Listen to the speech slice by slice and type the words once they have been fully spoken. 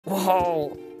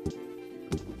Whoa!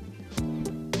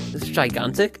 This is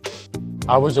gigantic.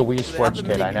 I was a Wii Sports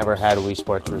kid. I never had a Wii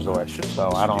Sports Resort,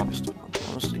 so I don't.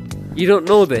 Honestly. You don't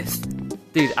know this,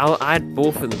 dude. I had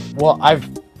both of them. Well, I've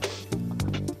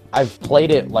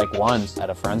played it like once at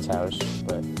a friend's house,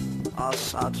 but.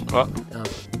 Sad.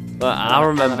 But I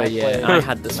remember, yeah, I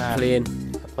had this plane.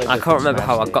 I can't remember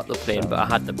how I got the plane, but I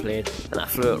had the plane, and I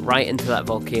flew it right into that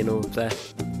volcano up there.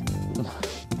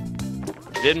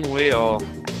 Didn't we all?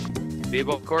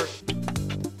 B-ball court?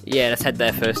 Yeah, let's head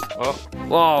there first. Oh.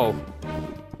 Whoa!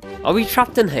 Are we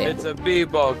trapped in here? It's a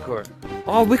b-ball court.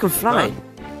 Oh, we can fly.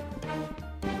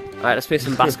 Huh? Alright, let's play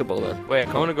some basketball then. Wait,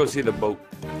 I want to go see the boat.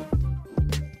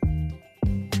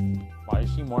 Why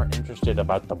is he more interested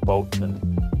about the boat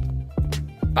than...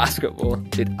 Basketball?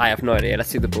 Dude, I have no idea. Let's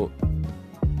see the boat.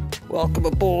 Welcome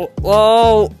aboard.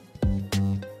 Whoa!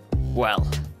 Well.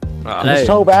 It's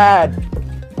so bad!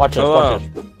 Watch this, watch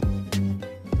this.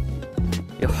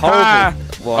 You're horrible.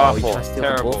 Whoa, Awful. you try to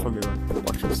steal the ball from me, man.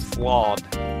 Watch this. Flawed.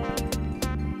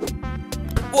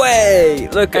 Way!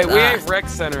 Look Hey, at we that. ain't rec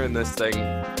center in this thing.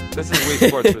 This is Wii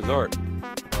Sports Resort.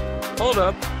 Hold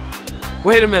up.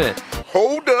 Wait a minute.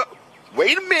 Hold up.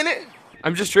 Wait a minute.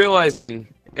 I'm just realizing,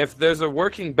 if there's a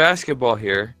working basketball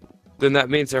here, then that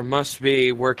means there must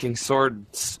be working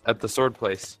swords at the sword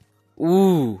place.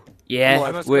 Ooh. Yeah. Oh,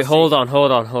 I must Wait, go hold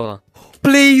on.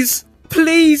 Please!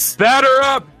 Please! Batter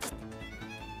up!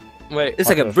 Wait. It's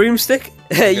like a broomstick.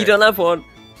 You don't have one.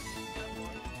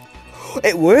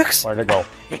 It works. Where'd it go?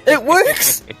 It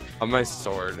works. On my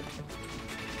sword.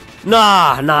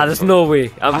 Nah, there's no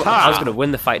way. I was gonna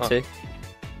win the fight too.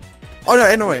 Oh no,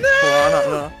 anyway.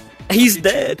 No. He's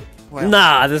dead. Wow.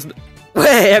 Nah, there's.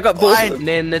 Wait, I got both. Fine. Of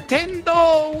them.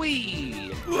 Nintendo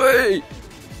Wii! Wait.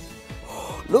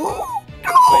 No.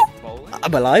 Wait, bowling?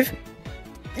 I'm alive.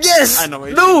 Yes. I know.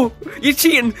 No, you're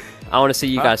cheating. I want to see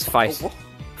you guys fight. Oh, what?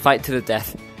 Fight to the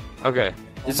death. Okay.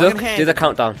 Zook, do the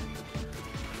countdown. 3,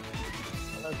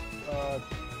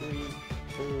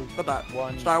 2, Got that.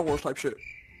 1. Star Wars type shit.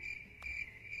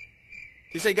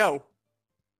 You say go.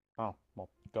 Oh, well,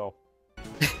 go.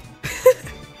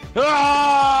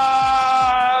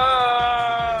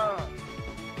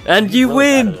 And you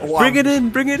win. bad. Wow. Bring it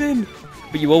in.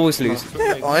 But you always lose.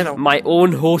 Oh, I know. My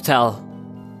own hotel.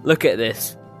 Look at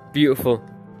this. Beautiful.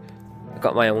 I've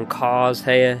got my own cars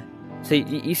here. See,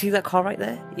 you see that car right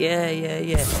there?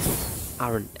 Yeah.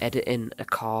 Aaron, editing a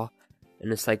car,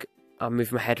 and it's like, I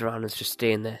move my head around and it's just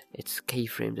staying there. It's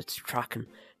keyframed, it's tracking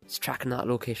that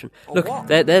location. Look, what?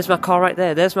 there's my car right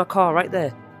there. There's my car right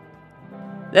there.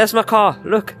 There's my car.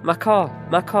 Look, my car.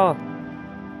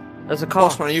 There's a car.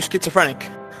 Boss man, are you schizophrenic?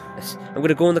 Yes. I'm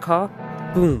gonna go in the car.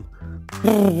 Boom.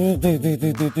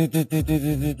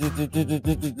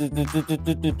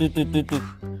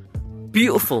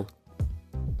 Beautiful.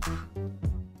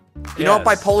 You know what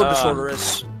Yes, bipolar disorder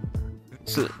is?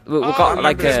 So we've got you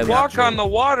like can walk on the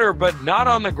water, but not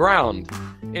on the ground.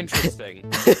 Interesting.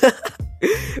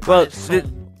 well,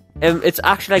 it's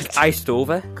actually like iced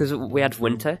over because we had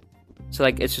winter, so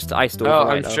like it's just iced over. Oh,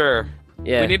 right I'm now. sure.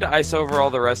 Yeah. We need to ice over all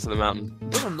the rest of the mountain.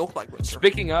 It doesn't look like winter.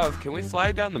 Speaking of, can we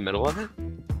fly down the middle of it?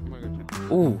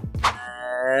 Ooh.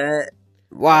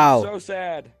 Wow. So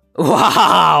sad.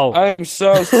 Wow. I'm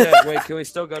so sad. Wait, can we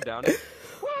still go down it?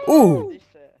 Ooh.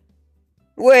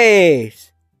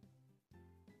 Wait.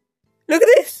 Look at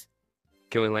this.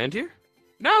 Can we land here?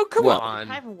 No, come Well- I on.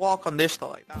 can't even walk on this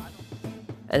side.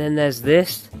 And then there's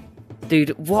this.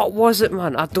 Dude, what was it,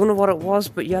 man? I don't know what it was,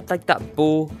 but you had like that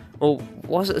bow. Or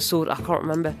was it a sword? I can't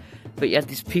remember. But you had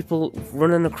these people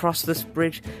running across this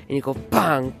bridge, and you go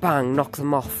bang, bang, knock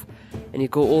them off. And you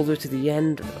go all the way to the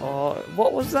end. Oh,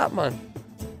 what was that, man?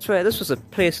 I swear, this was a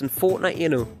place in Fortnite, you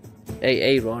know.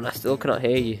 Hey, Ron, I still cannot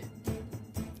hear you.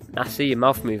 I see your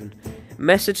mouth moving.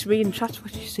 Message me in chat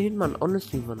what you saying, man.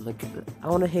 Honestly, man, like, I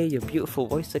want to hear your beautiful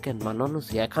voice again, man.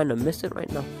 Honestly, I kind of miss it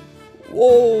right now.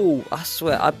 Whoa! I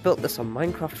swear, I built this on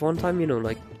Minecraft one time, you know,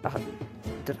 like,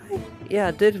 did I? Yeah,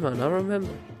 I did, man, I remember.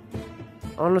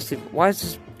 Honestly, why is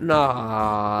this...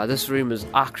 Nah, this room is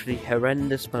actually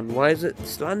horrendous, man. Why is it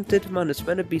slanted, man? It's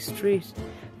meant to be straight.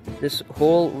 This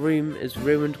whole room is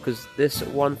ruined because this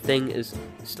one thing is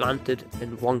slanted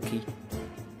and wonky.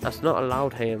 That's not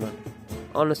allowed here, man.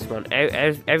 Honestly, man,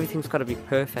 everything's got to be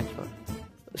perfect, man.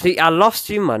 See, I lost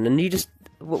you, man, and you just...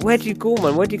 Where'd you go,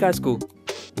 man? Where'd you guys go?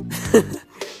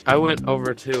 I went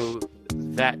over to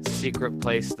that secret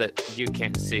place that you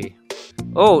can't see.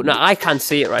 Oh, no, I can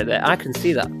see it right there. I can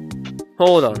see that.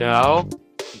 Hold on. No.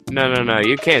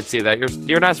 You can't see that.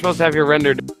 You're not supposed to have your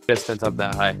render distance up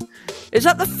that high. Is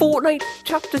that the Fortnite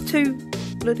Chapter 2?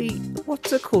 Bloody...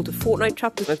 What's it called? The Fortnite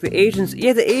Chapter... Like the agency?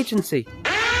 Yeah, the agency.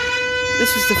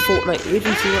 This is the Fortnite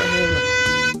agency right here,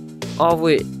 man. Oh,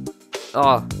 wait.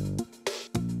 Oh.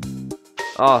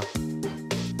 Oh.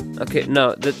 Okay,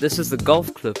 no, this is the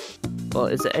golf club. Well,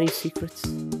 is there any secrets?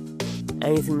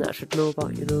 Anything that I should know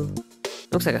about, you know?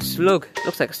 Looks like a slug.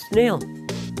 Looks like a snail.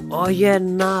 Oh, yeah,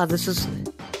 nah, this is...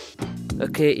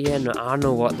 Okay, yeah, no, I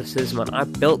know what this is, man. I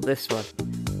built this one.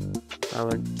 I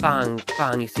went bang,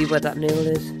 bang. You see where that nail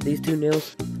is? These two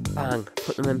nails? Bang.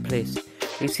 Put them in place.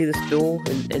 You see this door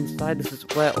inside? This is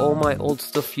where all my old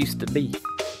stuff used to be.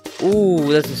 Ooh,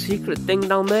 there's a secret thing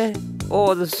down there.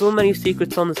 Oh, there's so many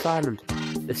secrets on this island.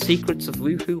 The secrets of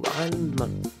Woohoo Island,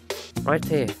 man. Right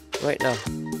here, right now.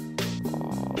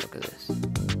 Oh, look at this.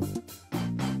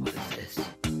 What is this?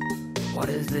 What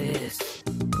is this?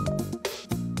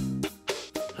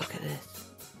 Look at this.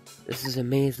 This is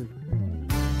amazing.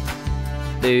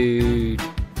 Dude.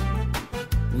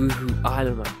 Woohoo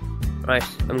Island, man. Right,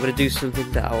 I'm gonna do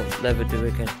something that I'll never do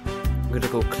again. I'm gonna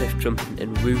go cliff jumping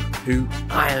in Woohoo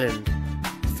Island.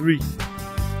 3,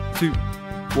 2,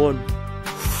 1.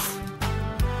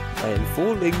 I am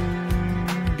falling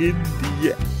in the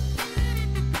air.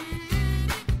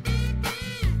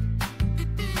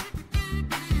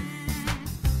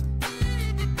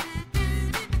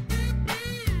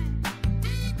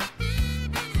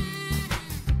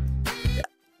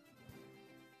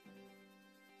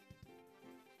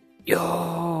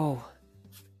 Yo!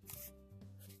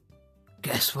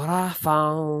 Guess what I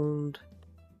found?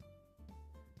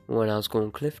 When I was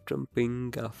going cliff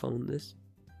jumping, I found this.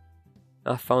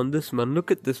 I found this, man.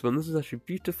 Look at this, man. This is actually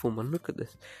beautiful, man. Look at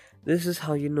this. This is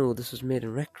how you know this was made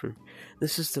in RecRoom.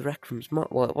 This is the RecRoom's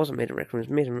well, it wasn't made in RecRoom. It was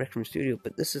made in RecRoom Studio,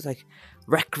 but this is like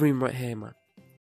RecRoom right here, man.